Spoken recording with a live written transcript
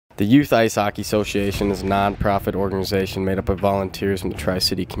The Youth Ice Hockey Association is a non-profit organization made up of volunteers from the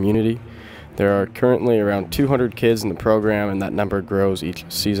Tri-City community. There are currently around 200 kids in the program, and that number grows each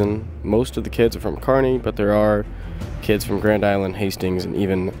season. Most of the kids are from Kearney, but there are kids from Grand Island, Hastings, and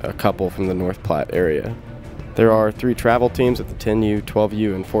even a couple from the North Platte area. There are 3 travel teams at the 10U,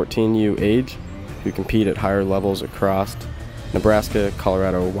 12U, and 14U age who compete at higher levels across Nebraska,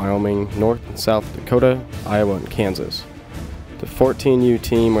 Colorado, Wyoming, North and South Dakota, Iowa, and Kansas. The 14U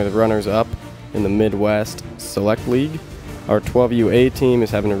team are the runners-up in the Midwest Select League. Our 12UA team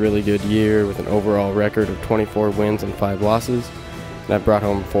is having a really good year with an overall record of 24 wins and 5 losses, and have brought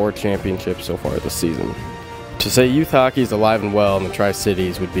home 4 championships so far this season. To say youth hockey is alive and well in the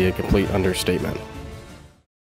Tri-Cities would be a complete understatement.